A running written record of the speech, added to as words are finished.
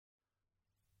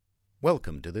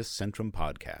Welcome to this Centrum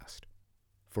podcast.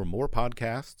 For more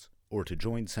podcasts or to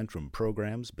join Centrum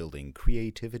programs building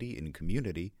creativity in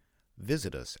community,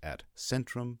 visit us at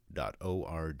centrum.org.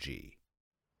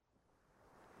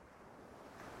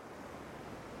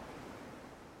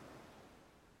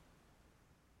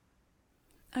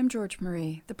 I'm George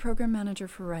Marie, the Program Manager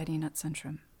for Writing at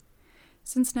Centrum.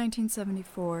 Since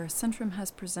 1974, Centrum has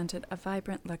presented a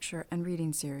vibrant lecture and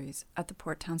reading series at the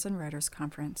Port Townsend Writers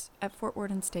Conference at Fort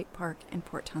Worden State Park in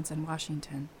Port Townsend,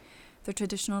 Washington, the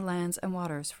traditional lands and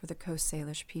waters for the Coast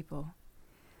Salish people.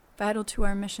 Vital to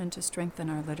our mission to strengthen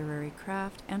our literary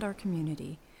craft and our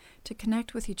community, to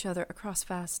connect with each other across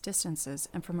vast distances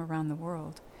and from around the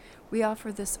world, we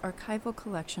offer this archival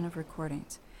collection of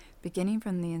recordings, beginning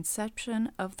from the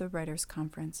inception of the Writers'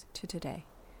 Conference to today.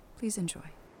 Please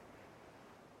enjoy.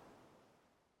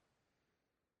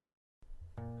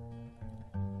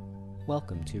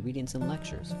 Welcome to Readings and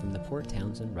Lectures from the Port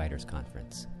Townsend Writers'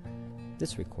 Conference.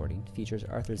 This recording features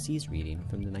Arthur Z's reading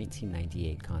from the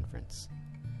 1998 conference.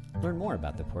 Learn more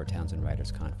about the Port Townsend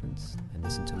Writers' Conference and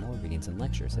listen to more readings and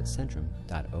lectures at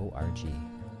centrum.org.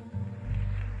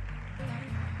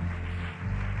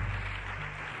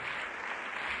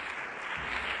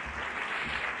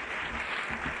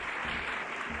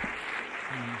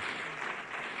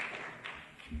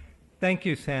 Thank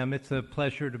you, Sam. It's a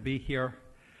pleasure to be here.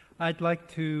 I'd like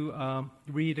to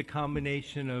read a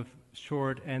combination of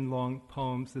short and long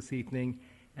poems this evening,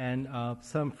 and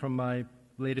some from my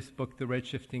latest book, The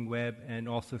Redshifting Web, and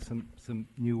also some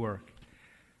new work.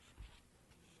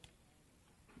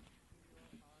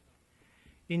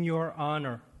 In your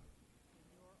honor.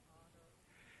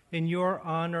 In your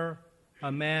honor,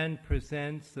 a man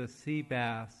presents a sea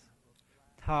bass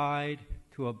tied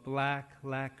to a black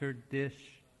lacquered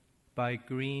dish by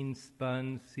green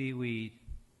spun seaweed.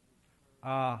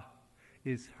 Ah,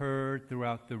 is heard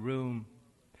throughout the room.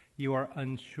 You are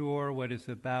unsure what is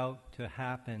about to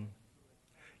happen.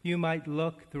 You might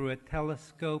look through a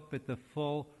telescope at the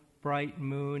full bright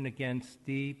moon against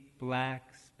deep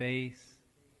black space,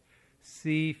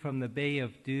 see from the Bay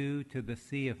of Dew to the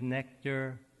Sea of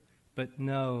Nectar, but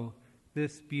no,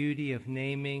 this beauty of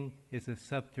naming is a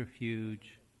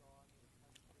subterfuge.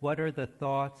 What are the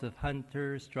thoughts of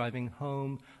hunters driving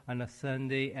home on a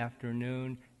Sunday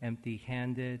afternoon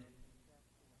empty-handed?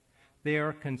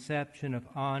 Their conception of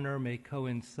honor may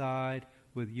coincide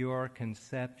with your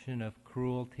conception of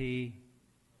cruelty.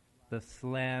 The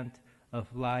slant of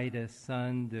light as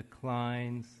sun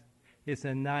declines is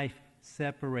a knife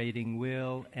separating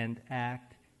will and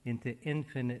act into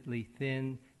infinitely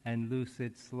thin and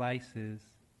lucid slices.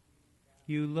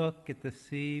 You look at the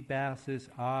sea bass's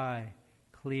eye,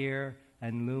 clear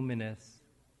and luminous.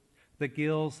 The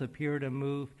gills appear to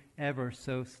move ever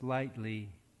so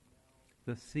slightly.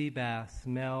 The sea bass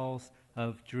smells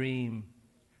of dream,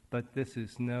 but this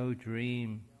is no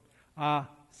dream. Ah,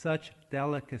 such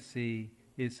delicacy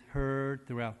is heard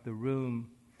throughout the room,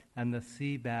 and the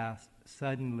sea bass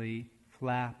suddenly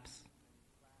flaps.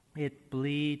 It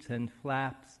bleeds and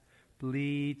flaps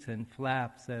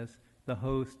as the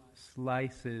host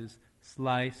slices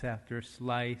slice after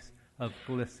slice of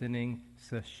glistening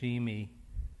sashimi.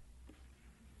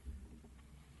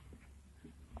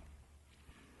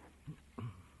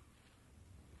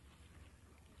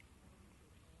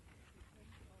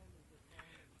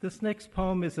 This next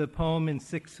poem is a poem in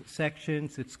 6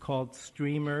 sections. It's called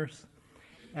Streamers.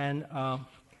 And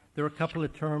there are a couple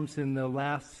of terms in the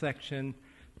last section.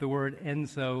 The word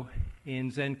enzo in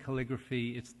Zen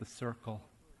calligraphy, it's the circle.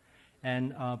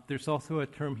 And there's also a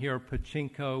term here,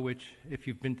 pachinko, which if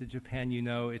you've been to Japan, you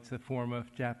know it's a form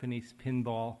of Japanese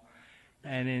pinball.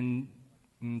 And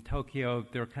in Tokyo,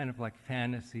 they're kind of like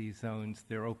fantasy zones.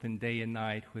 They're open day and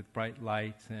night with bright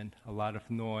lights and a lot of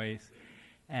noise.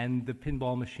 And the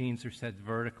pinball machines are set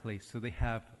vertically, so they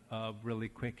have a really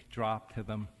quick drop to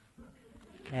them.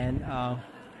 And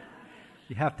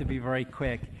you have to be very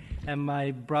quick. And my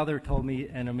brother told me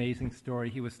an amazing story.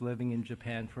 He was living in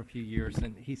Japan for a few years,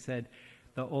 and he said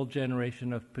the old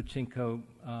generation of pachinko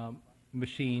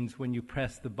machines, when you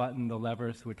press the button, the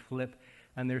levers would flip.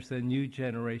 And there's a new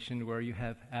generation where you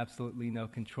have absolutely no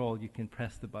control. You can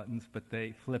press the buttons, but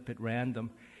they flip at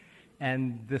random.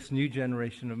 And this new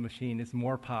generation of machine is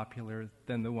more popular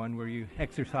than the one where you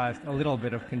exercised a little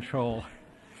bit of control.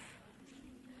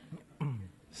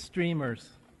 Streamers.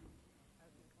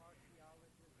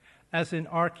 As an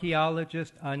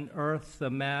archaeologist unearths a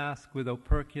mask with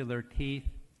opercular teeth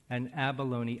and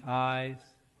abalone eyes,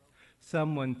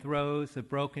 someone throws a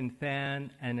broken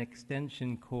fan and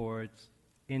extension cords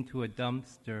into a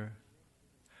dumpster.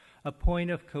 A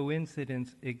point of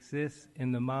coincidence exists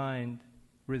in the mind,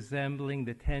 resembling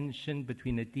the tension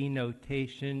between a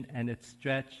denotation and its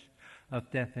stretch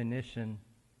of definition.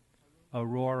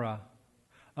 Aurora,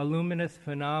 a luminous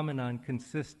phenomenon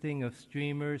consisting of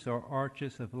streamers or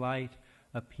arches of light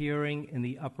appearing in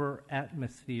the upper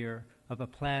atmosphere of a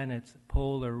planet's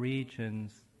polar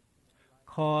regions,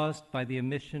 caused by the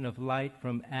emission of light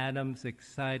from atoms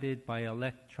excited by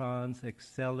electrons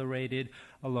accelerated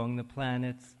along the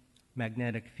planet's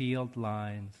magnetic field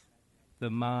lines, the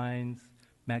mind's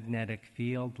magnetic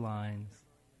field lines.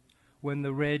 When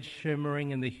the red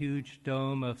shimmering in the huge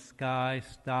dome of sky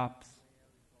stops,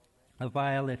 a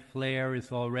violet flare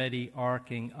is already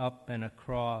arcing up and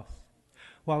across,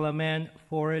 while a man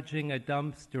foraging a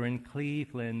dumpster in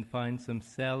Cleveland finds some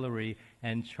celery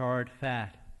and charred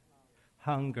fat.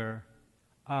 Hunger,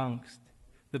 angst,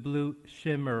 the blue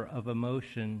shimmer of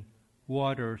emotion,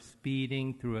 water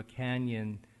speeding through a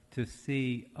canyon, to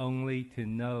see only to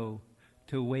know,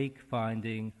 to wake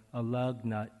finding a lug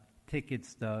nut, ticket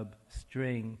stub,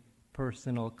 string,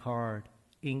 personal card,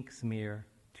 ink smear,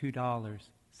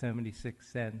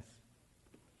 $2.76.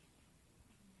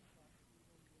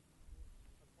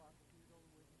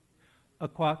 A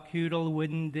quacudal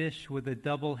wooden dish with a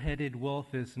double-headed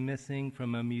wolf is missing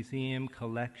from a museum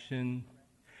collection,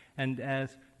 and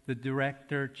as the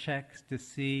director checks to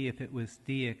see if it was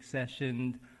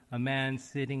deaccessioned, a man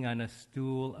sitting on a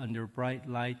stool under bright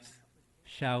lights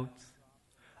shouts.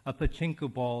 A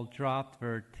pachinko ball dropped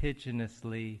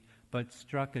vertiginously, but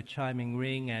struck a chiming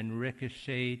ring and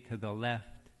ricocheted to the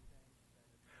left.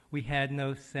 We had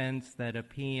no sense that a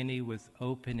peony was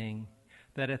opening,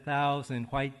 that 1,000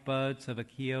 white buds of a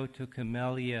Kyoto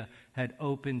camellia had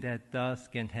opened at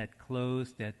dusk and had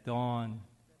closed at dawn.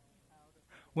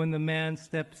 When the man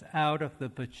steps out of the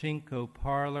pachinko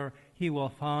parlor, he will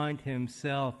find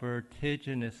himself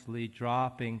vertiginously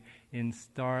dropping in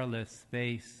starless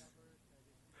space.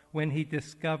 When he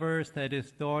discovers that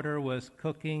his daughter was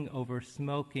cooking over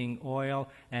smoking oil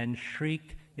and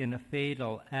shrieked in a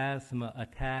fatal asthma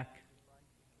attack,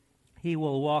 he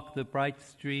will walk the bright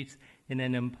streets in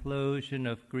an implosion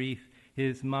of grief.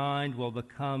 His mind will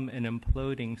become an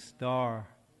imploding star.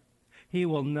 He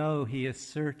will know he is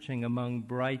searching among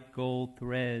bright gold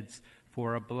threads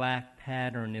for a black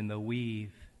pattern in the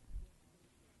weave.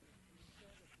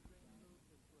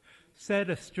 Set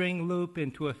a string loop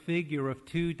into a figure of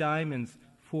 2 diamonds,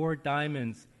 4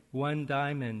 diamonds, 1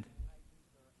 diamond.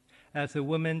 As a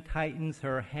woman tightens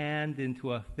her hand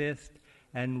into a fist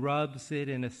and rubs it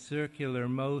in a circular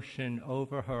motion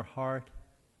over her heart,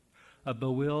 a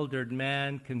bewildered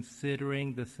man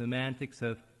considering the semantics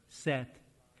of set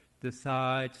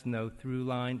decides no through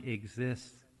line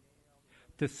exists.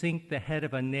 To sink the head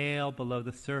of a nail below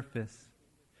the surface,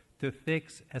 to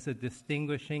fix as a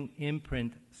distinguishing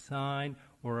imprint, sign,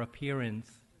 or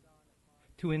appearance,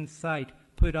 to incite,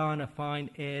 put on a fine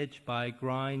edge by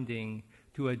grinding,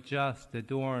 to adjust,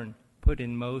 adorn, put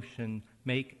in motion,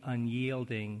 make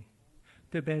unyielding,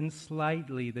 to bend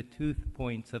slightly the tooth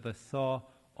points of a saw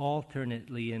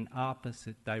alternately in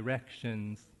opposite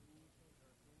directions.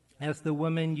 As the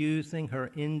woman using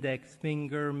her index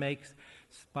finger makes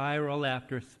spiral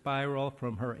after spiral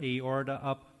from her aorta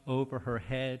up over her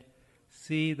head,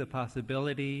 see the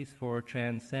possibilities for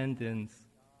transcendence.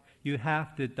 You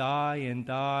have to die and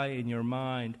die in your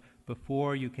mind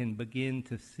before you can begin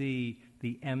to see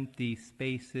the empty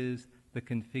spaces the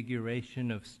configuration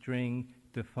of string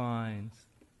defines.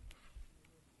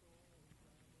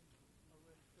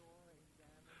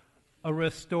 A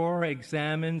restorer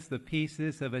examines the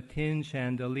pieces of a tin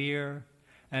chandelier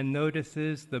and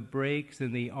notices the breaks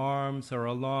in the arms are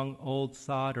along old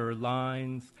solder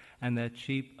lines and that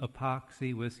cheap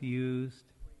epoxy was used.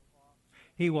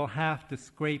 He will have to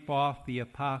scrape off the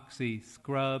epoxy,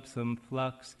 scrub some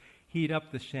flux, heat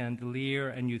up the chandelier,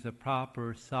 and use a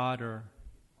proper solder.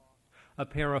 A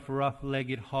pair of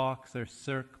rough-legged hawks are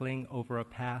circling over a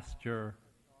pasture.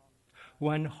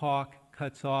 One hawk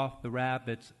cuts off the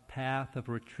rabbit's path of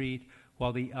retreat,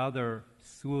 while the other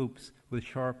swoops with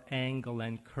sharp angle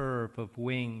and curve of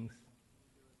wings.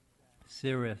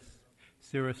 Cirrus,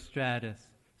 cirrostratus,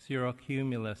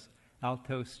 cirrocumulus,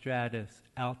 altostratus,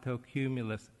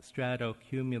 altocumulus,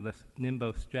 stratocumulus,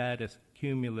 nimbostratus,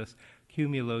 cumulus,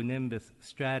 cumulonimbus,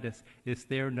 stratus. Is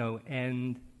there no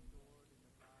end?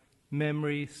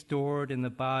 Memories stored in the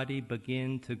body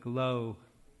begin to glow.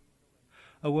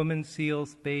 A woman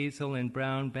seals basil in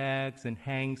brown bags and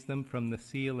hangs them from the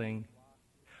ceiling.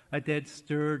 A dead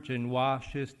sturgeon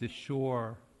washes the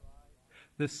shore.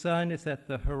 The sun is at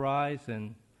the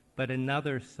horizon, but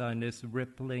another sun is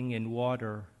rippling in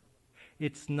water.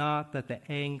 It's not that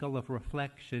the angle of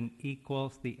reflection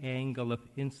equals the angle of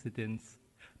incidence,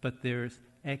 but there's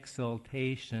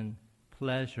exultation,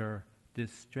 pleasure,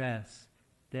 distress,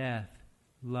 death,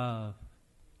 love.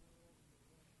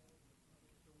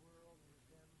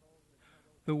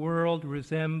 The world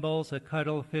resembles a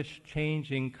cuttlefish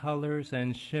changing colors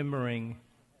and shimmering.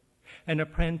 An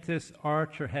apprentice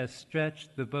archer has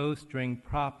stretched the bowstring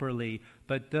properly,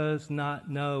 but does not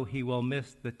know he will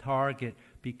miss the target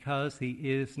because he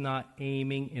is not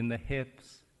aiming in the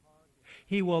hips.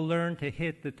 He will learn to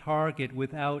hit the target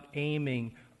without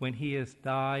aiming when he has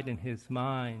died in his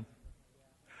mind.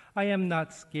 I am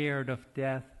not scared of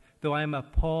death, though I am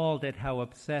appalled at how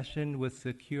obsession with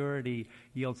security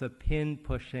yields a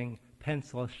pin-pushing,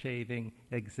 pencil-shaving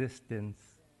existence.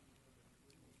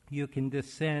 You can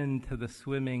descend to the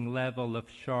swimming level of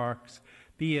sharks,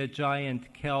 be a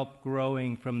giant kelp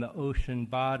growing from the ocean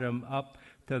bottom up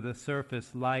to the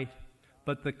surface light,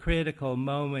 but the critical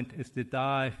moment is to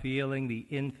die feeling the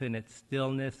infinite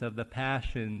stillness of the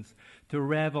passions, to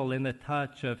revel in the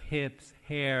touch of hips,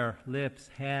 hair, lips,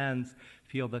 hands,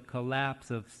 feel the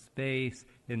collapse of space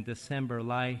in December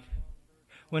light.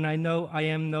 When I know I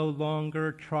am no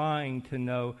longer trying to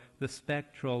know the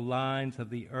spectral lines of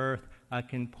the earth, I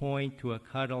can point to a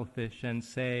cuttlefish and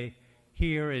say,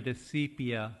 here it is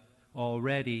sepia,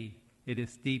 already it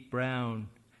is deep brown,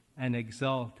 and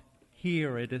exult,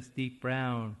 here it is deep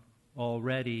brown,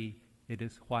 already it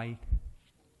is white.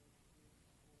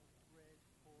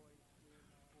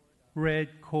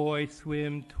 Red koi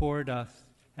swim toward us,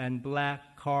 and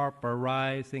black carp are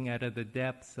rising out of the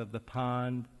depths of the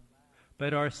pond.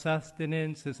 But our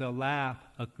sustenance is a laugh,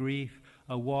 a grief,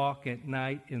 a walk at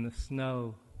night in the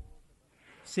snow.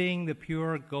 Seeing the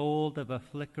pure gold of a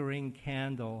flickering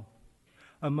candle,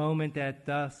 a moment at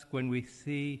dusk when we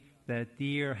see that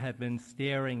deer have been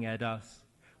staring at us.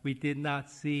 We did not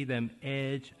see them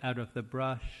edge out of the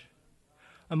brush.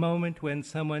 A moment when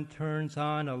someone turns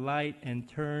on a light and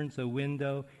turns a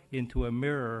window into a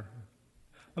mirror.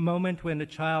 A moment when a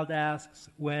child asks,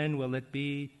 when will it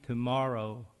be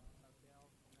tomorrow?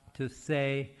 To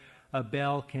say a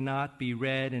bell cannot be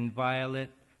red and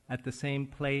violet at the same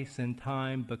place and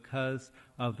time because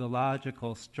of the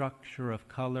logical structure of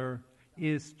color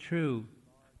is true,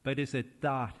 but is a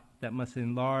dot that must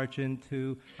enlarge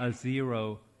into a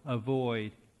zero, a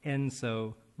void,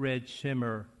 enso, red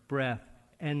shimmer, breath,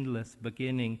 endless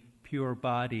beginning, pure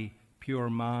body, pure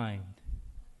mind.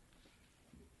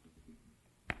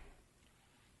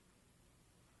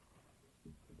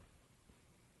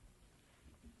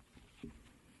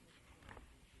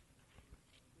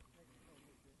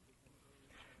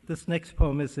 This next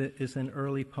poem is an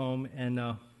early poem, and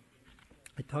I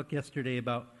talked yesterday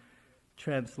about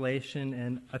translation,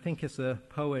 and I think as a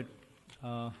poet,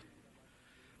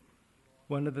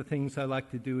 one of the things I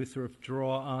like to do is sort of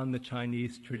draw on the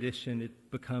Chinese tradition. It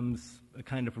becomes a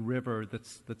kind of river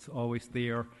that's always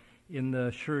there. In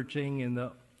the Shi Jing, in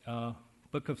the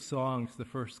Book of Songs, the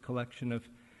first collection of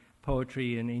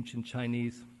poetry in ancient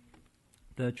Chinese,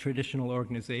 the traditional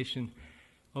organization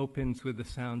opens with the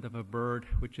sound of a bird,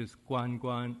 which is guan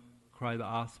guan, cry the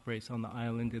ospreys on the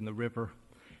island in the river.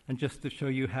 And just to show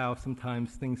you how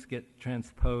sometimes things get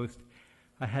transposed,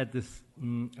 I had this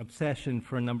obsession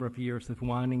for a number of years of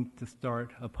wanting to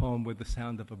start a poem with the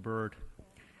sound of a bird.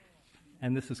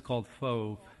 And this is called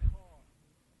Fauve.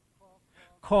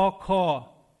 Caw, caw,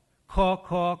 caw,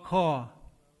 caw, caw.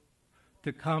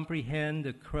 To comprehend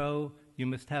a crow, you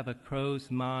must have a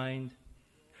crow's mind.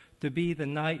 To be the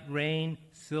night rain,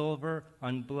 silver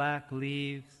on black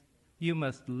leaves, you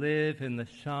must live in the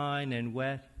shine and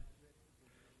wet.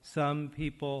 Some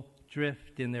people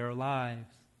drift in their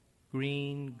lives,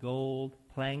 green, gold,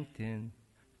 plankton,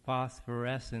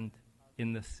 phosphorescent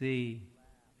in the sea.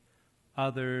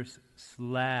 Others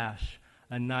slash,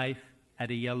 a knife at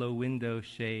a yellow window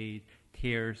shade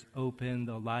tears open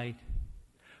the light.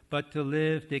 But to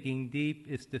live digging deep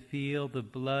is to feel the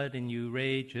blood in you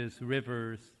rage as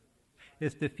rivers,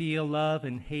 is to feel love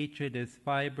and hatred as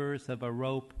fibers of a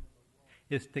rope,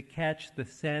 is to catch the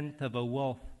scent of a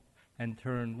wolf and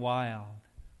turn wild.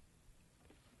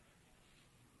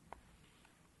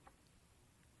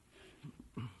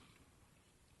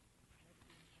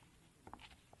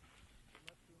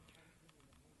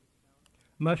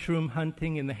 Mushroom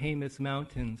hunting in the Jemez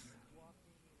Mountains.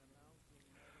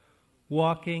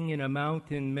 Walking in a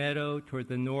mountain meadow toward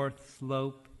the north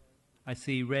slope, I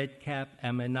see red-capped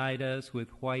amanitas with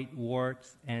white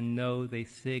warts and know they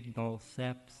signal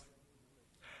seps.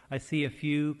 I see a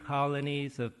few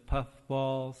colonies of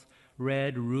puffballs,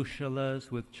 red ruchulas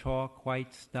with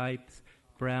chalk-white stipes,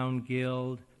 brown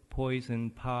gild, poison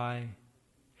pie.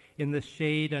 In the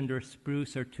shade under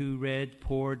spruce are two red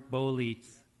poured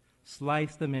boletes,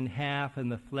 Slice them in half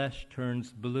and the flesh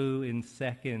turns blue in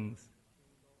seconds.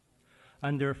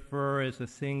 Under fur is a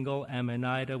single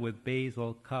amanita with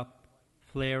basal cup,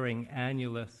 flaring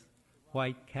annulus,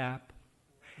 white cap.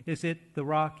 Is it the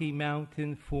Rocky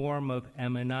Mountain form of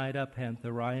Amanita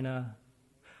pantherina?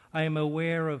 I am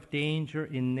aware of danger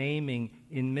in naming,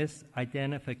 in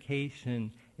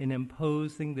misidentification, in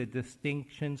imposing the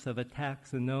distinctions of a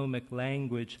taxonomic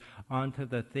language onto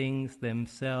the things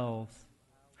themselves.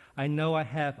 I know I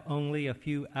have only a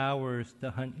few hours to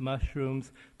hunt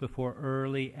mushrooms before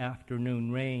early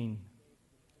afternoon rain.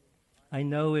 I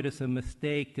know it is a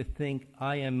mistake to think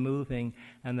I am moving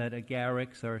and that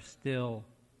agarics are still.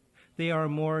 They are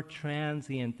more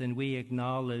transient than we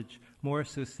acknowledge, more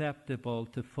susceptible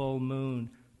to full moon,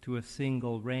 to a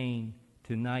single rain,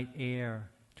 to night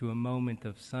air, to a moment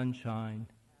of sunshine.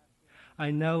 I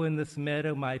know in this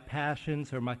meadow my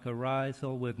passions are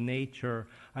mycorrhizal with nature.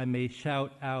 I may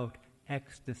shout out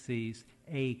ecstasies,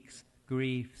 aches,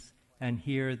 griefs, and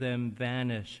hear them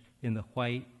vanish in the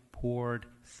white poured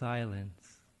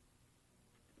silence.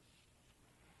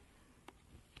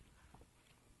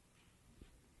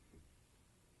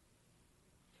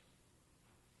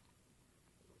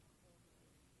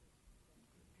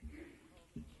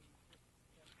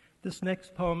 This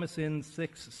next poem is in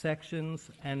 6 sections,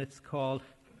 and it's called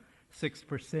 6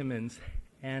 Persimmons.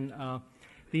 And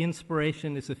the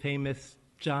inspiration is a famous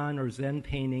Zhan or Zen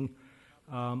painting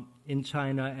in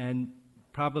China, and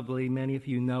probably many of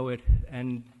you know it.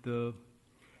 And the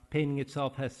painting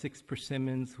itself has 6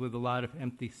 persimmons with a lot of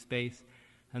empty space,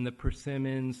 and the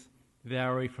persimmons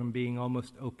vary from being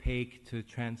almost opaque to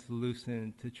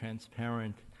translucent to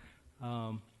transparent.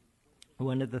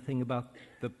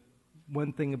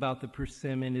 One thing about the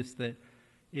persimmon is that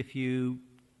if you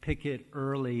pick it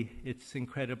early, it's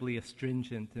incredibly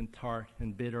astringent and tart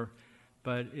and bitter.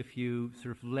 But if you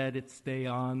sort of let it stay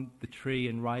on the tree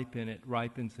and ripen, it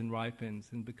ripens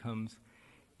and becomes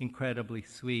incredibly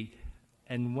sweet.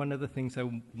 And one of the things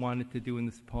I wanted to do in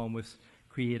this poem was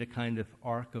create a kind of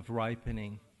arc of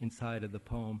ripening inside of the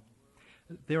poem.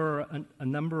 There are a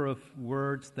number of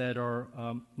words that are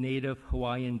native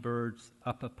Hawaiian birds,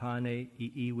 apapane,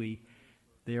 iiwi.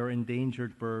 They are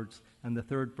endangered birds, and the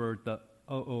third bird, the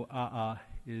o'oa'a,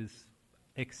 is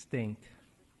extinct.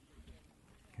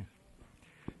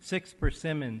 6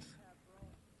 persimmons.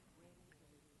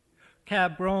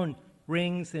 Cabron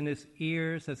rings in his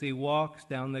ears as he walks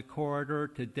down the corridor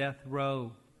to death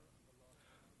row.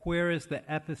 Where is the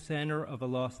epicenter of a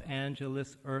Los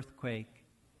Angeles earthquake?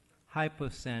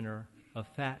 Hypocenter, a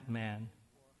fat man.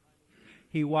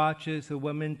 He watches a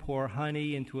woman pour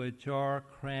honey into a jar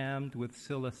crammed with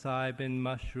psilocybin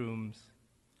mushrooms.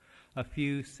 A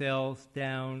few cells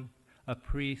down, a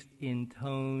priest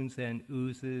intones and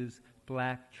oozes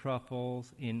black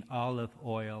truffles in olive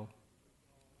oil.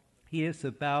 He is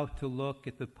about to look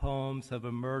at the poems of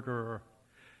a murderer,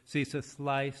 sees a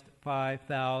sliced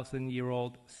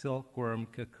 5,000-year-old silkworm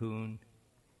cocoon,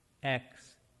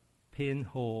 X,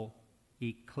 pinhole,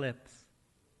 eclipse,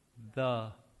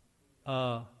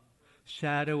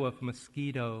 shadow of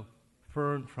mosquito,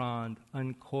 fern frond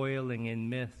uncoiling in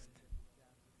mist.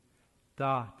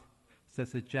 Dot,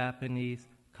 says a Japanese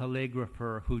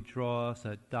calligrapher who draws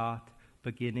a dot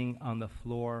beginning on the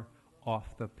floor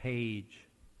off the page.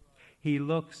 He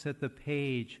looks at the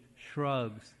page,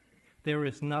 shrugs. There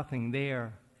is nothing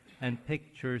there, and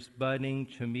pictures budding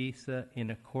chamisa in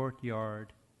a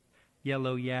courtyard,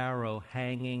 yellow yarrow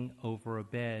hanging over a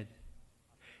bed.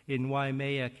 In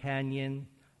Waimea Canyon,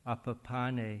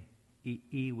 apapane,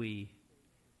 iiwi,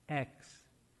 X.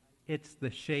 It's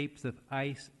the shapes of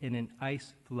ice in an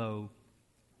ice flow,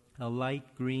 a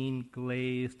light green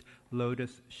glazed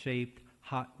lotus-shaped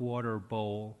hot water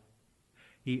bowl.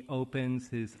 He opens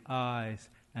his eyes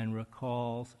and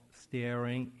recalls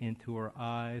staring into her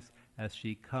eyes as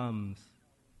she comes.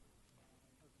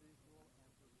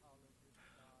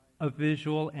 A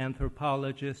visual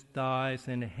anthropologist dies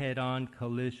in a head-on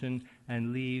collision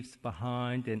and leaves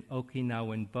behind an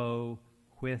Okinawan bow,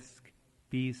 whisk,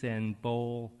 Bizen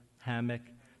bowl, hammock,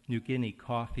 New Guinea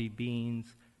coffee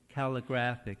beans,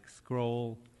 calligraphic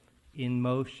scroll. In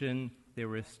motion,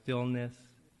 there is stillness.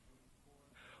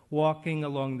 Walking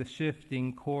along the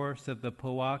shifting course of the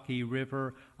Powaki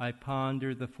River, I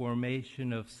ponder the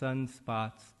formation of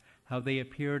sunspots, how they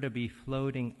appear to be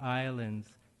floating islands,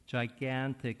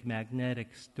 gigantic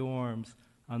magnetic storms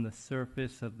on the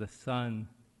surface of the sun,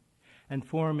 and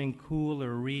forming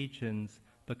cooler regions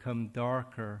become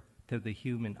darker to the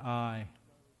human eye.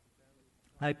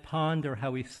 I ponder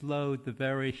how he slowed the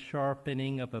very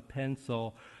sharpening of a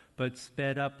pencil, but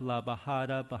sped up La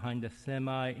Bajada behind a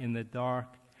semi in the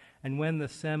dark, and when the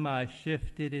semi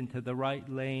shifted into the right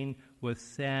lane, was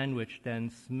sandwiched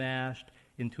and smashed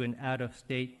into an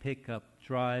out-of-state pickup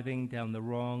driving down the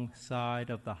wrong side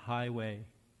of the highway.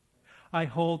 I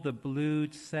hold the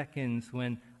blued seconds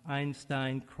when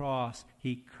Einstein crossed,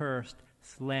 he cursed,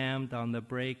 slammed on the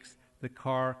brakes, the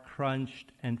car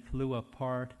crunched and flew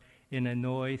apart in a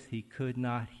noise he could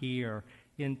not hear,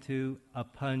 into a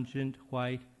pungent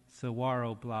white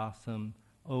saguaro blossom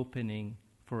opening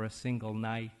for a single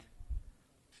night.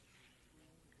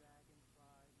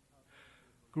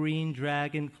 Green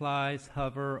dragonflies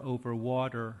hover over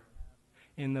water.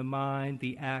 In the mind,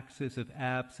 the axis of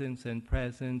absence and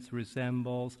presence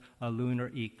resembles a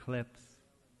lunar eclipse.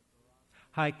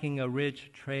 Hiking a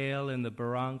ridge trail in the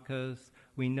Barrancas,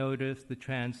 we notice the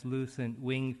translucent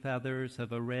wing feathers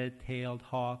of a red-tailed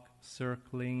hawk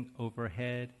circling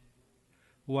overhead.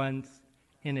 Once,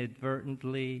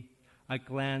 inadvertently, I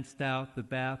glanced out the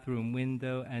bathroom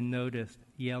window and noticed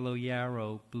yellow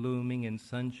yarrow blooming in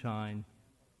sunshine.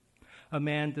 A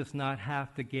man does not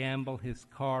have to gamble his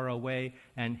car away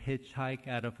and hitchhike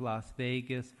out of Las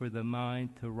Vegas for the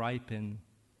mind to ripen.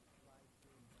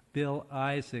 Bill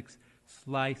Isaacs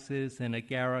slices an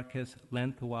agaricus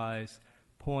lengthwise,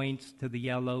 points to the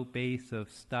yellow base of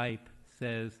stipe,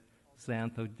 says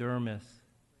Xanthodermis.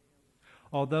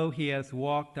 Although he has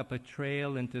walked up a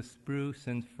trail into spruce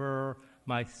and fir,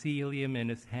 mycelium in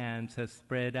his hands has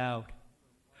spread out.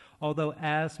 Although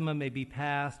asthma may be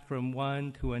passed from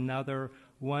one to another,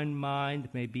 one mind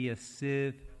may be a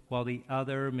sieve, while the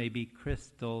other may be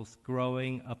crystals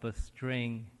growing up a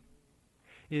string.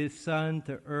 It is sun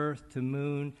to earth to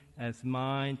moon, as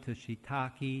mind to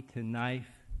shiitake to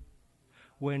knife.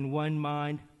 When one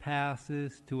mind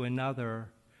passes to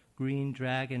another, green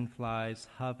dragonflies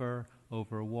hover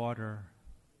over water.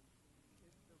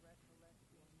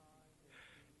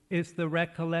 Is the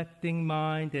recollecting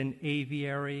mind an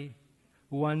aviary?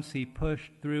 Once he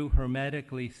pushed through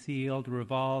hermetically sealed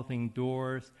revolving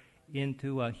doors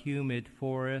into a humid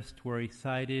forest where he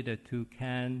sighted a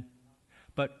toucan.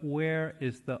 But where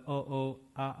is the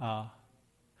o'oa'a?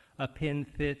 A pin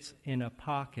fits in a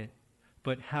pocket,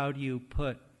 but how do you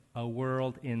put a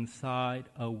world inside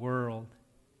a world?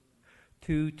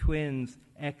 Two twins,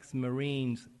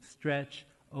 ex-Marines, stretch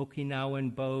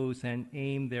Okinawan bows and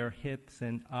aim their hips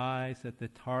and eyes at the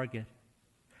target.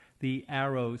 The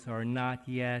arrows are not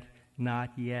yet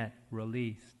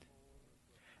released.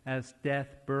 As death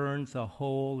burns a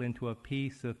hole into a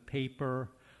piece of paper,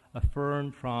 a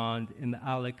fern frond in the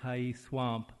Alakai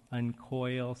swamp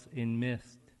uncoils in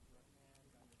mist.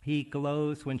 He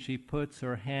glows when she puts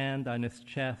her hand on his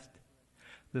chest.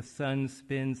 The sun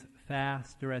spins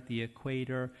faster at the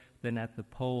equator than at the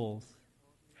poles.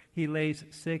 He lays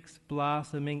 6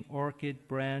 blossoming orchid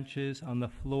branches on the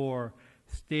floor,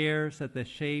 stares at the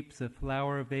shapes of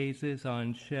flower vases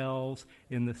on shelves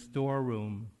in the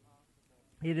storeroom.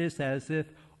 It is as if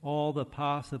all the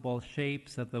possible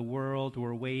shapes of the world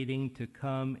were waiting to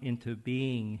come into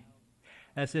being,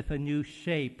 as if a new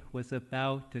shape was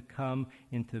about to come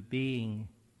into being,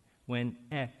 when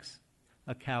X,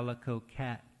 a calico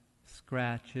cat,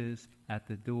 scratches at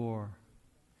the door.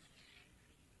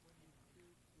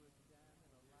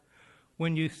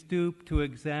 When you stoop to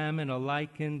examine a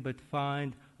lichen but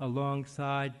find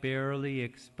alongside barely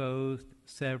exposed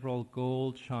several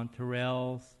gold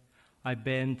chanterelles, I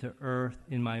bend to earth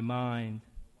in my mind,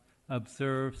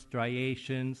 observe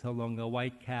striations along a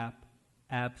whitecap,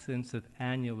 absence of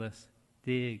annulus,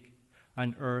 dig,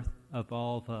 unearth a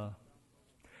vulva.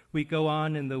 We go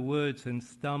on in the woods and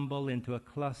stumble into a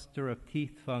cluster of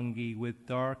teeth fungi with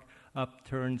dark,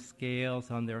 upturned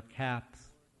scales on their caps.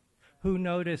 Who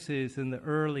notices in the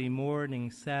early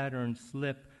morning Saturn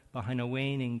slip behind a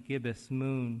waning gibbous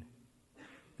moon?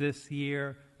 This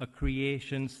year, a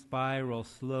creation spiral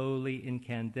slowly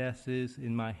incandesces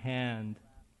in my hand.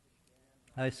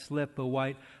 I slip a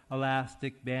white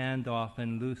elastic band off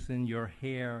and loosen your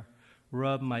hair,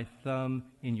 rub my thumb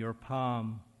in your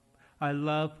palm. I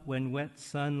love when wet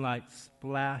sunlight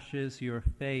splashes your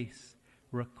face.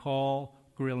 Recall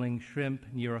grilling shrimp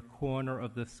near a corner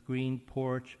of the screen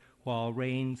porch while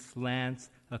rain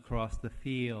slants across the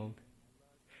field.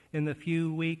 In the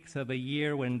few weeks of a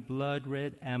year when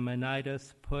blood-red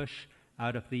ammonites push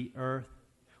out of the earth,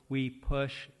 we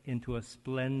push into a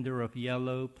splendor of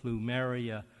yellow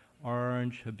plumeria,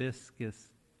 orange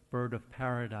hibiscus, bird of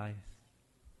paradise.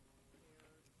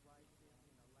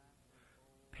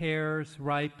 Pears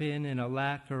ripen in a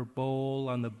lacquer bowl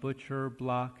on the butcher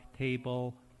block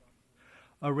table.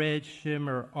 A red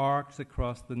shimmer arcs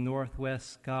across the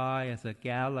northwest sky as a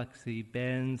galaxy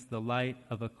bends the light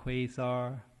of a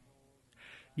quasar.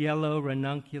 Yellow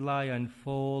ranunculi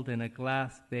unfold in a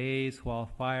glass vase while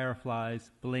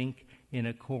fireflies blink in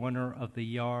a corner of the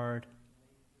yard.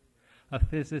 A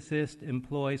physicist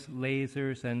employs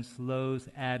lasers and slows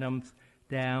atoms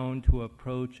down to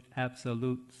approach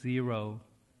absolute zero.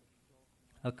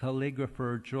 A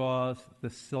calligrapher draws the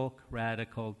silk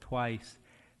radical twice,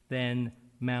 then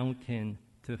mountain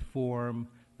to form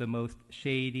the most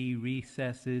shady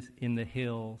recesses in the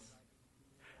hills.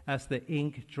 As the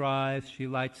ink dries, she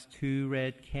lights 2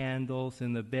 red candles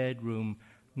in the bedroom,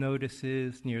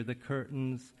 notices near the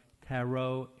curtains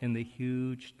tarot in the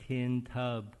huge tin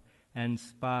tub, and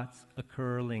spots a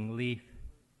curling leaf.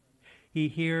 He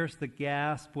hears the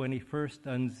gasp when he first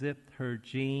unzipped her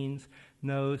jeans,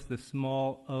 knows the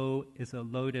small O is a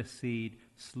lotus seed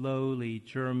slowly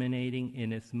germinating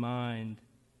in his mind.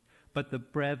 But the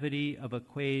brevity of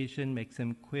equation makes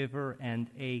him quiver and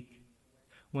ache.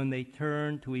 When they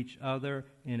turn to each other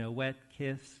in a wet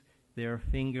kiss, their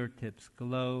fingertips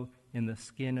glow in the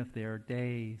skin of their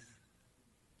days.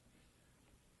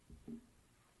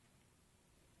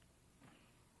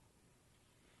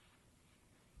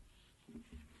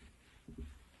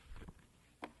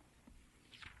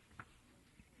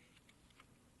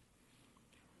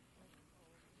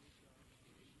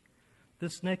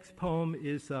 This next poem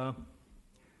is a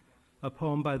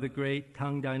poem by the great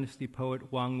Tang Dynasty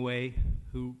poet Wang Wei,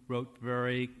 who wrote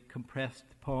very compressed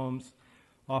poems,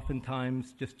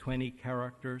 oftentimes just 20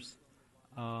 characters.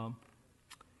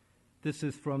 This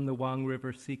is from the Wang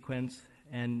River sequence,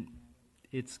 and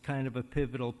it's kind of a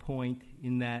pivotal point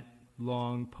in that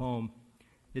long poem.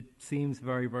 It seems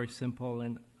very, very simple,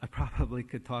 and I probably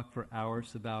could talk for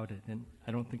hours about it, and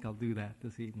I don't think I'll do that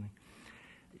this evening.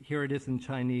 Here it is in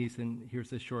Chinese, and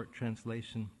here's a short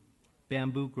translation.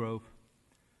 Bamboo Grove,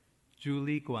 Zhu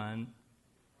Li Guan,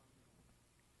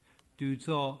 Du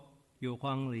Zhou Yu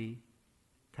Huang Li,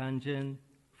 Tanzhen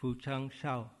Fu Chang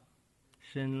Shao,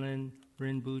 Shenlin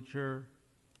Ren Bu Zhi,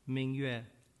 Ming Yue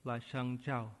La Shang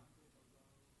Zhao.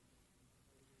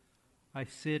 I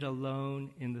sit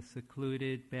alone in the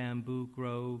secluded bamboo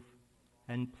grove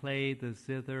and play the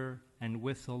zither and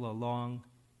whistle along.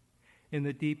 In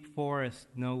the deep forest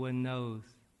no one knows.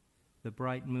 The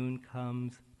bright moon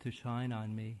comes to shine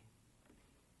on me.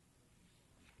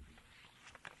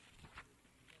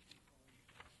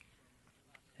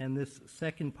 And this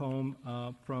second poem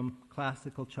from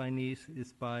classical Chinese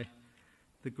is by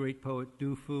the great poet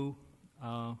Du Fu.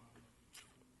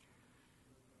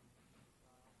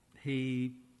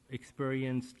 He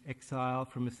experienced exile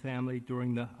from his family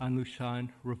during the Anlushan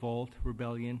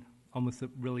rebellion, almost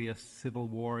really a civil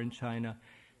war in China.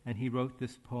 And he wrote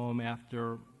this poem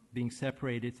after being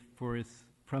separated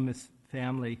from his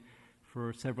family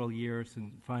for several years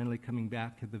and finally coming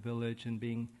back to the village and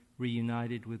being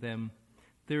reunited with them.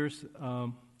 There's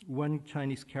one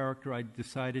Chinese character I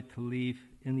decided to leave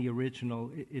in the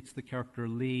original. It's the character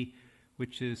Li,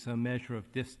 which is a measure of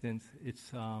distance.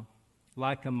 It's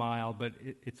like a mile, but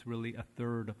it's really a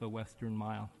third of a Western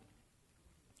mile.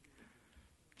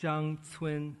 Zhang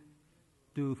Cun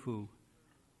Du Fu,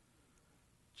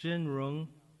 Zhen Rong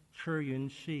Chi Yun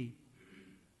Shi,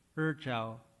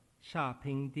 Zhao Sha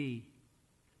Ping Di,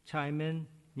 Chai Men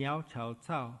Niao Chao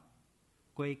Cao,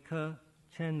 Gui Ke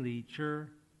Chen Li Zhi,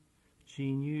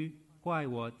 Qu Nu Guai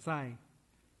Wo Zai,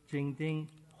 Jing Ding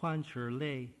Huan Shi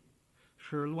Lei,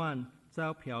 Shi Luan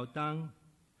Zao Piao Dang,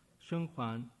 Sheng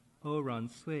Huan O Ran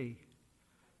Sui,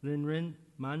 Lin Ren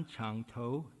Man Chang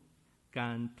Tou,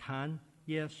 Gan Tan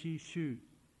Ye Xu Shu,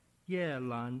 Ye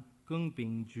Lan Geng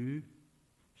Bing Ju,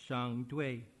 Shang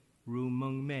Dui Ru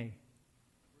Meng Mei.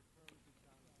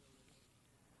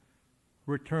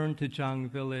 Return to Zhang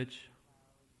Village.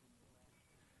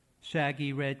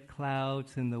 Shaggy red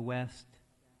clouds in the west.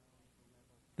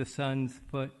 The sun's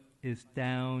foot is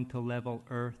down to level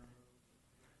earth.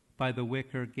 By the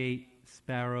wicker gate,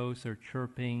 sparrows are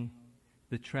chirping.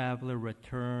 The traveler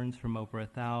returns from over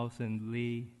 1,000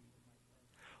 li.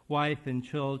 Wife and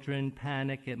children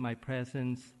panic at my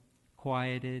presence.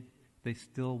 Quieted, they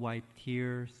still wipe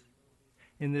tears.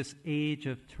 In this age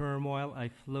of turmoil, I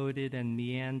floated and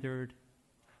meandered,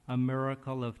 a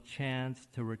miracle of chance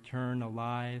to return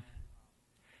alive.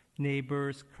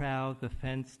 Neighbors crowd the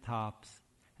fence tops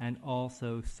and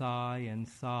also sigh and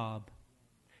sob.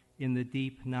 In the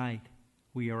deep night,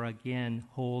 we are again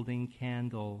holding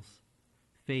candles,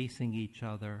 facing each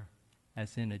other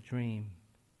as in a dream.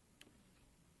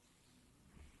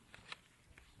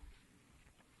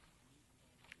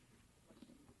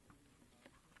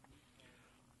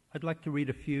 I'd like to read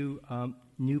a few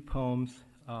new poems,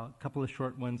 a couple of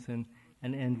short ones, and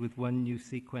end with one new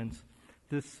sequence.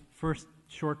 This first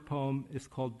short poem is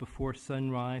called Before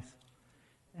Sunrise,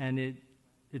 and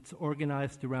it's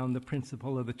organized around the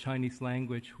principle of the Chinese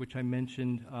language, which I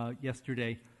mentioned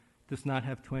yesterday, does not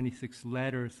have 26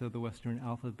 letters of the Western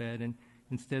alphabet, and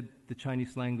instead the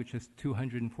Chinese language has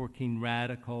 214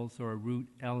 radicals or root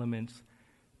elements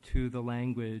to the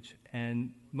language,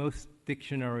 and most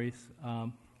dictionaries,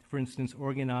 for instance,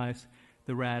 organize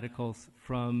the radicals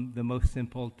from the most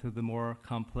simple to the more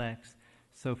complex.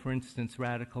 So, for instance,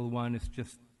 radical 1 is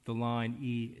just the line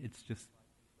E, it's just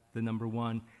the number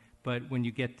 1. But when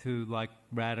you get to like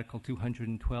radical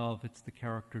 212, it's the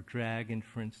character dragon,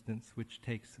 for instance, which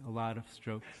takes a lot of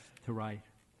strokes to write.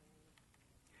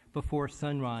 Before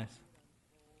Sunrise.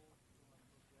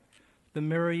 The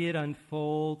myriad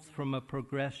unfolds from a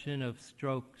progression of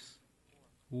strokes.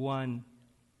 1,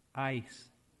 ice,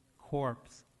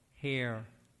 corpse, hair,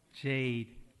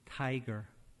 jade, tiger.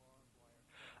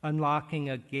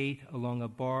 Unlocking a gate along a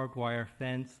barbed wire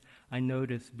fence, I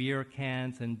notice beer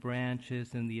cans and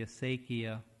branches in the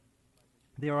acequia.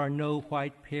 There are no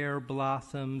white pear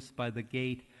blossoms by the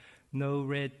gate, no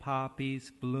red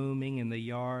poppies blooming in the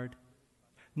yard,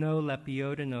 no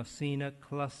Lepiota nocina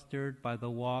clustered by the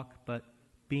walk, but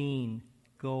bean,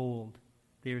 gold.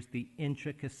 There's the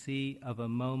intricacy of a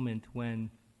moment when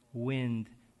wind,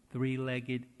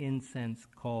 three-legged incense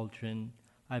cauldron,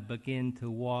 I begin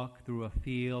to walk through a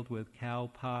field with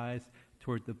cow pies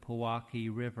toward the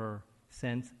Pewaukee River,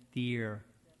 sense deer,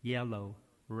 yellow,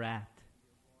 rat.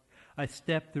 I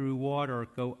step through water,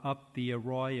 go up the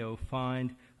arroyo,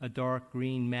 find a dark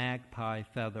green magpie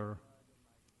feather.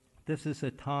 This is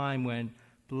a time when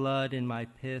blood in my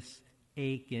piss,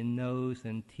 ache in nose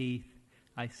and teeth.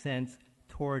 I sense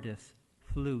tortoise,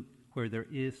 flute where there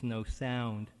is no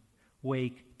sound,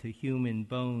 wake to human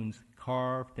bones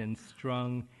carved and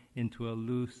strung into a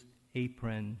loose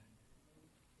apron.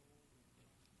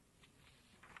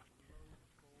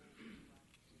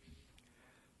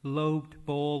 Lobed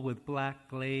bowl with black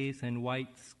glaze and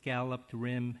white scalloped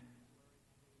rim.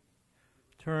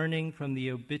 Turning from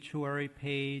the obituary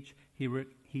page,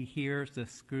 he hears a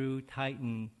screw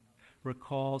tighten,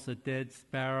 recalls a dead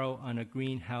sparrow on a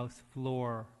greenhouse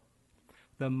floor.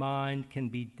 The mind can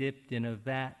be dipped in a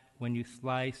vat when you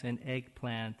slice an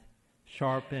eggplant,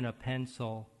 sharpen a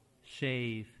pencil,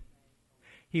 shave.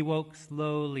 He woke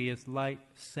slowly as light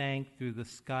sank through the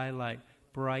skylight,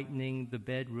 brightening the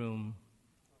bedroom.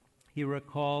 He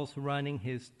recalls running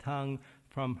his tongue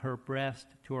from her breast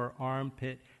to her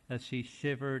armpit as she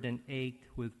shivered and ached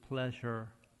with pleasure.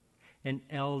 An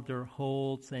elder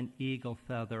holds an eagle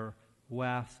feather,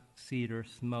 wafts cedar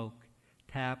smoke,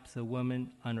 taps a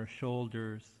woman on her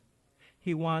shoulders.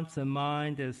 He wants a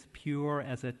mind as pure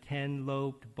as a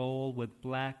 10-lobed bowl with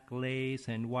black glaze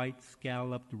and white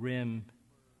scalloped rim.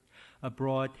 A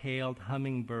broad-tailed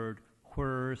hummingbird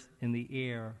whirs in the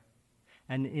air,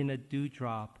 and in a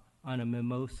dewdrop on a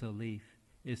mimosa leaf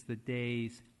is the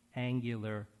day's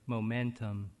angular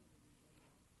momentum.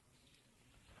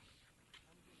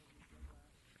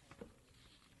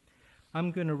 I'm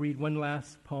going to read one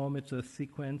last poem. It's a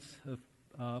sequence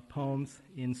of poems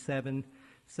in 7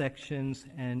 sections,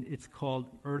 and it's called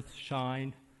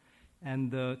Earthshine.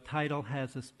 And the title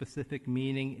has a specific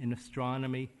meaning in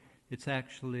astronomy. It's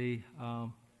actually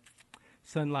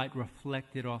sunlight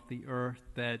reflected off the earth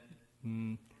that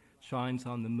shines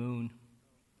on the moon.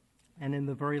 And in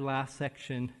the very last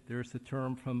section, there's a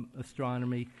term from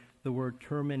astronomy, the word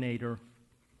terminator.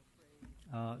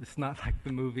 It's not like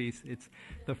the movies. It's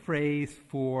the phrase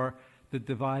for the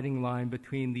dividing line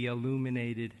between the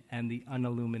illuminated and the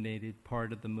unilluminated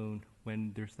part of the moon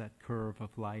when there's that curve of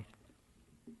light.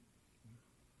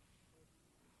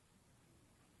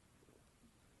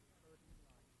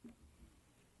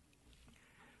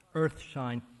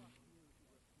 Earthshine.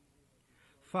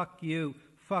 Fuck you,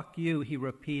 he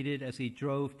repeated as he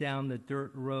drove down the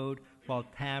dirt road while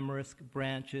tamarisk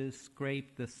branches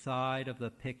scraped the side of the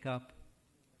pickup.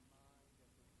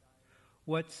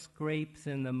 What scrapes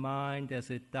in the mind as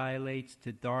it dilates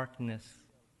to darkness?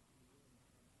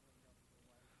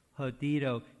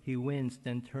 Jodido, he winced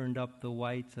and turned up the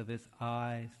whites of his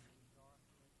eyes.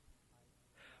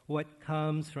 What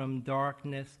comes from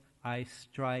darkness, I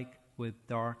strike with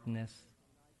darkness.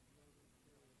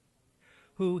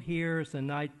 Who hears a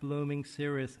night-blooming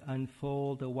cirrus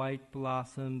unfold a white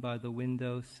blossom by the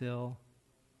windowsill?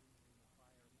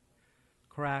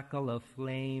 Crackle of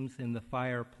flames in the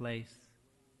fireplace.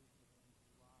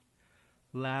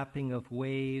 Lapping of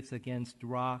waves against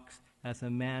rocks as a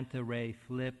manta ray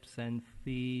flips and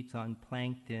feeds on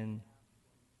plankton.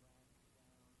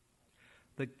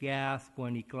 The gasp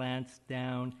when he glanced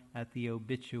down at the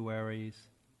obituaries.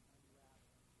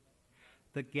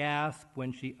 the gasp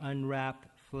when she unwrapped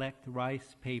flecked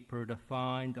rice paper to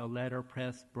find a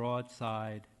letterpress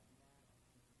broadside.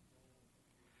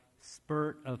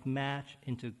 Spurt of match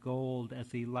into gold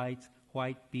as he lights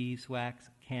white beeswax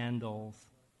candles.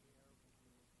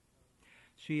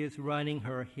 She is running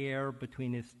her hair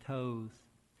between his toes.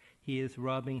 He is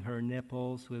rubbing her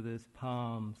nipples with his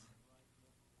palms.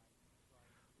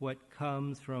 What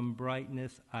comes from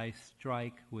brightness I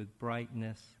strike with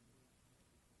brightness.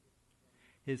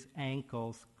 His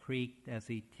ankles creaked as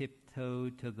he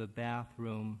tiptoed to the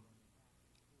bathroom,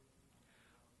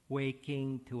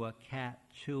 waking to a cat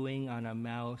chewing on a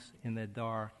mouse in the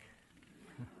dark.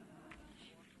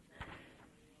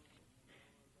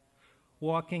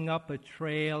 Walking up a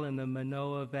trail in the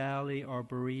Manoa Valley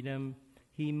Arboretum,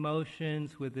 he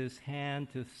motions with his hand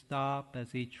to stop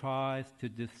as he tries to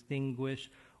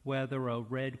distinguish whether a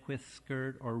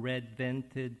red-whiskered or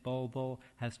red-vented bulbul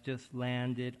has just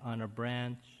landed on a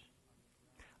branch.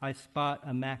 I spot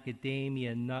a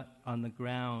macadamia nut on the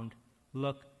ground,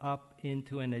 look up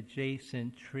into an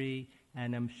adjacent tree,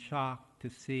 and am shocked to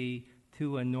see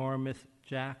 2 enormous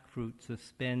jackfruit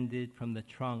suspended from the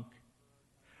trunk.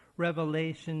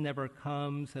 Revelation never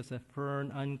comes as a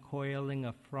fern uncoiling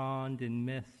a frond in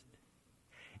mist.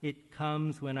 It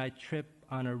comes when I trip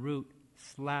on a root,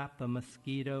 slap a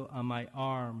mosquito on my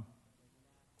arm.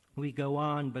 We go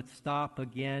on but stop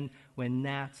again when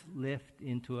gnats lift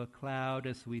into a cloud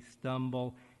as we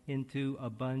stumble into a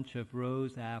bunch of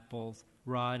rose apples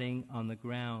rotting on the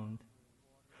ground.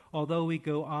 Although we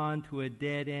go on to a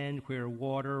dead end where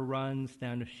water runs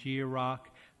down a sheer rock,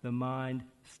 the mind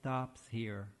stops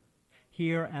here.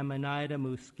 Here, Amanita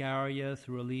muscarias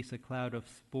release a cloud of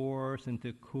spores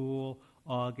into cool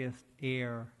August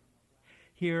air.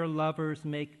 Here, lovers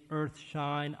make earth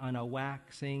shine on a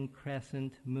waxing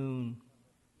crescent moon.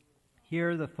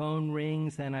 Here, the phone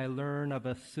rings and I learn of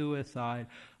a suicide.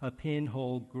 A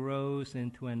pinhole grows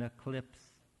into an eclipse.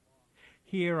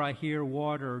 Here, I hear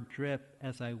water drip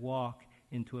as I walk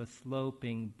into a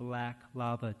sloping black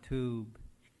lava tube.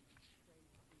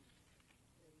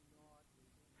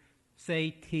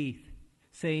 Say teeth,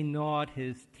 say gnawed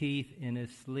his teeth in his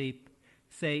sleep.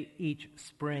 Say each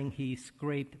spring he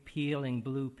scraped peeling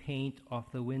blue paint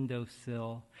off the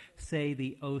windowsill. Say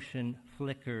the ocean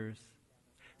flickers.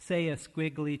 Say a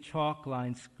squiggly chalk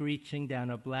line screeching down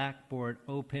a blackboard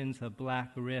opens a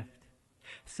black rift.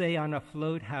 Say on a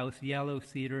float house yellow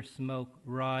cedar smoke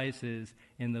rises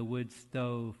in the wood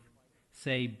stove.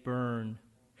 Say burn.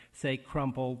 Say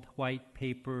crumpled white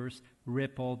papers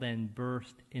rippled and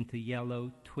burst into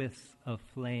yellow twists of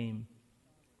flame.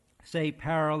 Say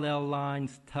parallel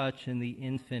lines touch in the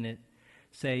infinite.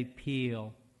 Say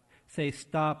peel. Say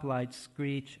stoplight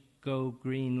screech, go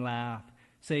green laugh.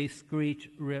 Say screech,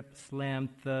 rip, slam,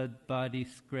 thud, body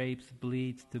scrapes,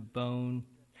 bleeds to bone.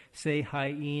 Say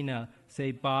hyena.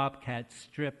 Say bobcat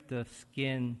stripped of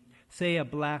skin. Say a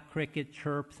black cricket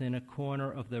chirps in a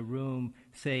corner of the room.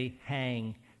 Say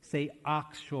hang. Say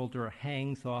ox shoulder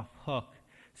hangs off hook.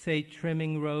 Say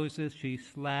trimming roses, she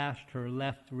slashed her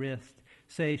left wrist.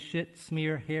 Say shit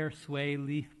smear hair sway,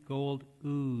 leaf gold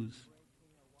ooze.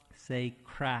 Say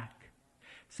crack.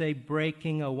 Say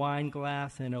breaking a wine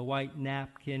glass in a white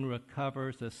napkin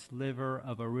recovers a sliver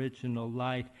of original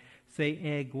life. Say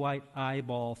egg white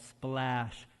eyeball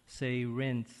splash. Say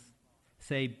rinse.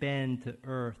 Say bend to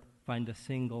earth, find a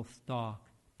single stalk,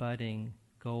 budding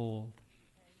gold.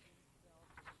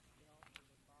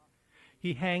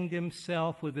 He hanged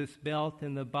himself with his belt,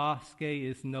 and the bosque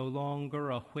is no longer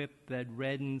a whip that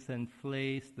reddens and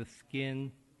flays the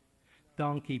skin.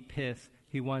 Donkey piss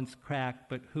he once cracked,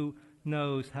 but who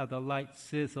knows how the light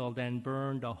sizzled and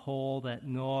burned a hole that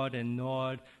gnawed and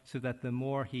gnawed, so that the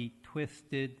more he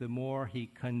twisted, the more he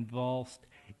convulsed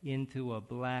into a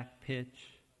black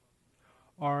pitch.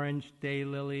 Orange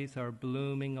daylilies are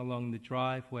blooming along the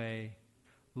driveway.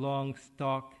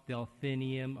 Long-stalked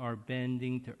delphinium are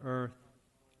bending to earth.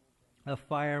 A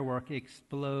firework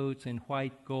explodes in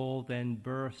white gold and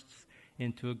bursts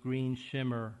into a green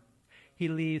shimmer. He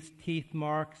leaves teeth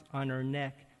marks on her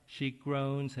neck. She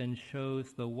groans and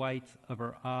shows the whites of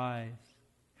her eyes.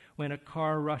 When a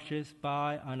car rushes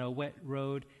by on a wet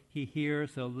road, he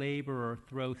hears a laborer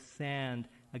throw sand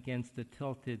against a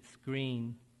tilted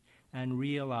screen and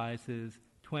realizes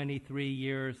 23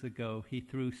 years ago he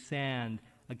threw sand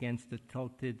against a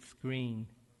tilted screen.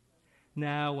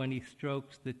 Now, when he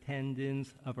strokes the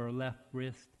tendons of her left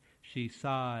wrist, she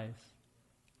sighs.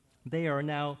 They are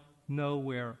now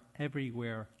nowhere,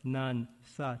 everywhere, none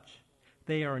such.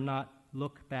 They are not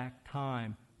look-back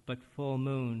time, but full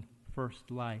moon, first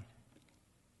light.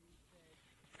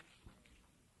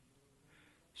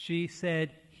 She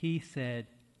said, he said,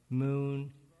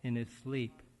 moon in his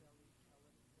sleep.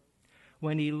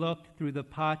 When he looked through the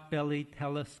pot-bellied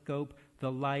telescope,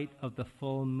 the light of the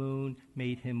full moon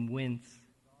made him wince.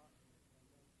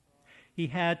 He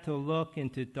had to look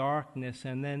into darkness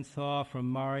and then saw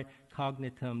from mare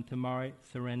cognitum to mare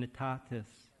serenitatis.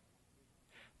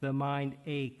 The mind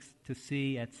aches to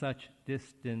see at such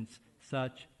distance,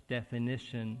 such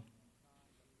definition.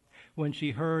 When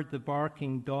she heard the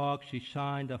barking dog, she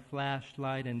shined a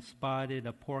flashlight and spotted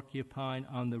a porcupine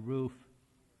on the roof,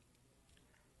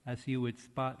 as you would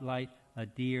spotlight a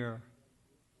deer.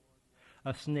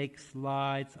 A snake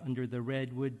slides under the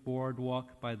redwood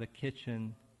boardwalk by the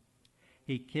kitchen.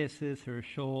 He kisses her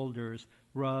shoulders,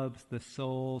 rubs the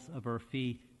soles of her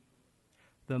feet.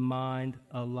 The mind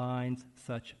aligns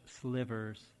such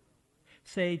slivers.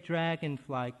 Say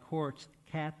dragonfly, quartz,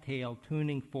 cattail,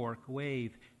 tuning fork,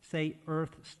 wave. Say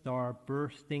earth star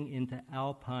bursting into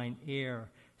alpine air.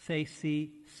 Say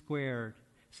sea squared.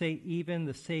 Say even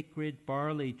the sacred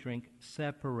barley drink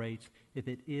separates if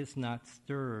it is not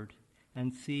stirred.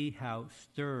 And see how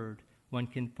stirred one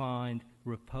can find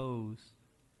repose.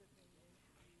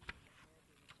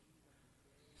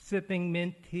 Sipping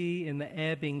mint tea in the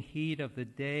ebbing heat of the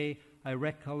day, I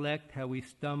recollect how we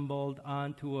stumbled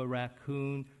onto a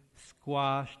raccoon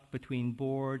squashed between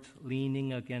boards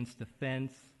leaning against a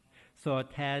fence, saw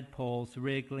tadpoles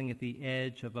wriggling at the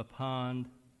edge of a pond.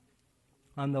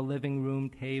 On the living room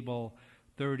table,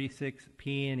 36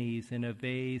 peonies in a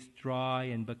vase dry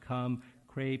and become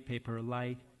crepe paper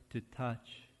light to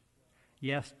touch.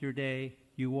 Yesterday,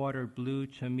 you watered blue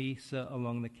chamisa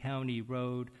along the county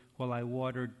road while I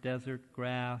watered desert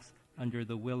grass under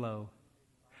the willow.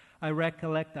 I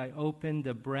recollect I opened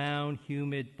a brown,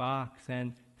 humid box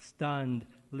and, stunned,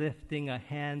 lifting a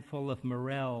handful of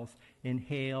morels,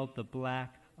 inhaled the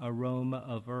black aroma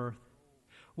of earth.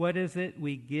 What is it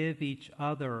we give each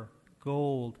other,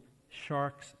 gold,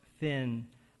 shark's fin,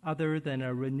 other than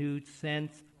a renewed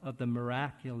sense of the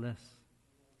miraculous?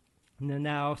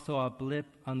 Nanao saw a blip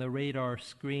on the radar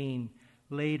screen.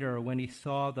 Later, when he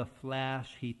saw the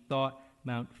flash, he thought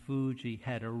Mount Fuji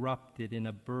had erupted in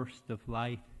a burst of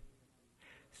light.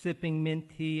 Sipping mint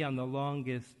tea on the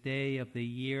longest day of the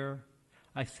year,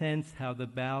 I sense how the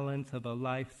balance of a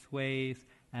life sways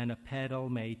and a pedal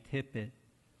may tip it.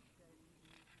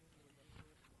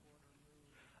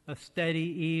 A steady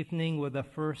evening with a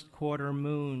first quarter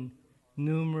moon.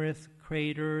 Numerous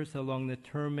craters along the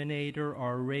terminator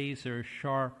are razor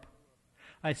sharp.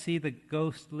 I see the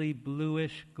ghostly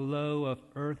bluish glow of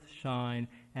earthshine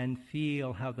and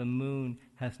feel how the moon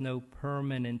has no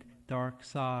permanent dark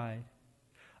side.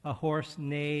 A horse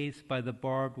neighs by the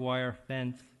barbed wire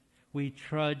fence. We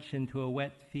trudge into a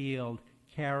wet field,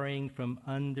 carrying from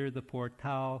under the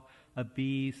portal a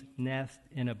bee's nest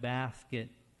in a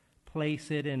basket. Place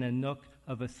it in a nook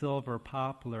of a silver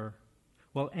poplar.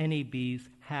 Will any bees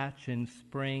hatch in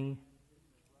spring?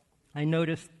 I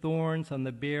notice thorns on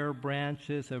the bare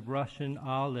branches of Russian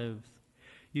olives.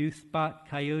 You spot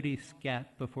coyote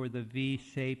scat before the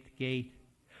V-shaped gate.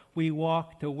 We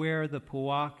walk to where the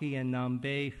Pewaukee and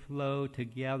Nambe flow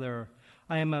together.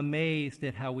 I am amazed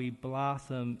at how we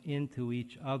blossom into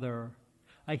each other.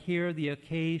 I hear the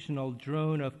occasional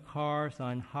drone of cars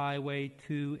on Highway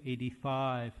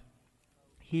 285.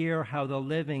 Hear how the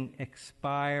living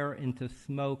expire into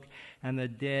smoke and the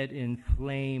dead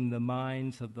inflame the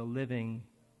minds of the living.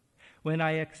 When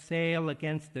I exhale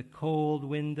against the cold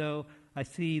window, I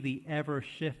see the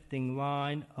ever-shifting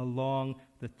line along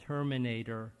the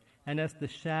terminator. And as the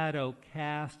shadow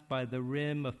cast by the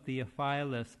rim of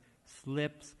Theophilus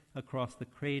slips across the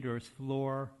crater's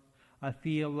floor, I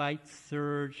feel light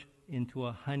surge into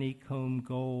a honeycomb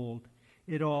gold.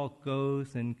 It all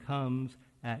goes and comes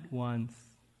at once.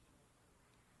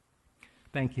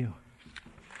 Thank you.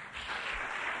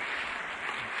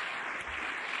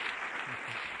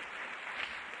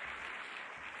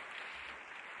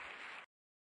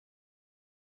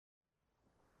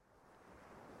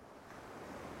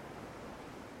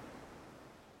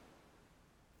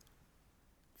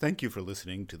 Thank you for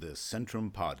listening to this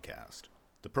Centrum podcast.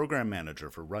 The program manager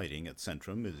for writing at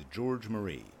Centrum is George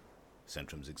Marie.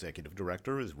 Centrum's executive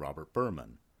director is Robert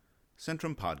Berman.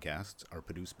 Centrum podcasts are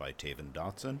produced by Taven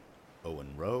Dotson,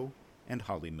 Owen Rowe, and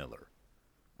Holly Miller.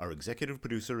 Our executive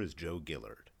producer is Joe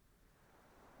Gillard.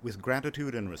 With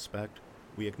gratitude and respect,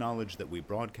 we acknowledge that we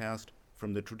broadcast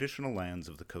from the traditional lands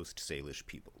of the Coast Salish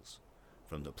peoples,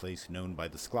 from the place known by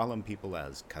the S'Klallam people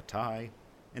as Katai,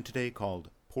 and today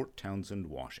called Port Townsend,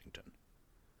 Washington.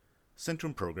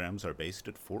 Centrum programs are based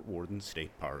at Fort Worden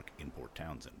State Park in Port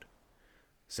Townsend.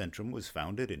 Centrum was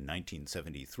founded in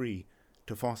 1973 to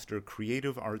to foster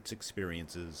creative arts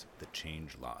experiences that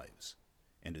change lives,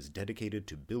 and is dedicated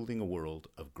to building a world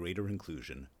of greater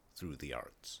inclusion through the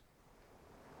arts.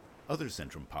 Other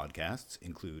Centrum podcasts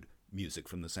include music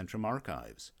from the Centrum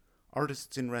Archives,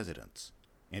 Artists in Residence,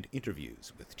 and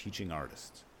interviews with teaching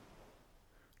artists.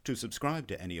 To subscribe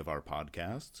to any of our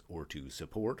podcasts or to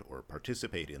support or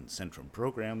participate in Centrum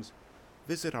programs,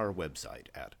 visit our website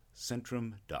at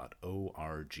centrum.org.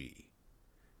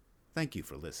 Thank you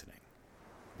for listening.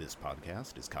 This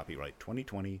podcast is copyright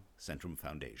 2020 Centrum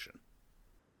Foundation.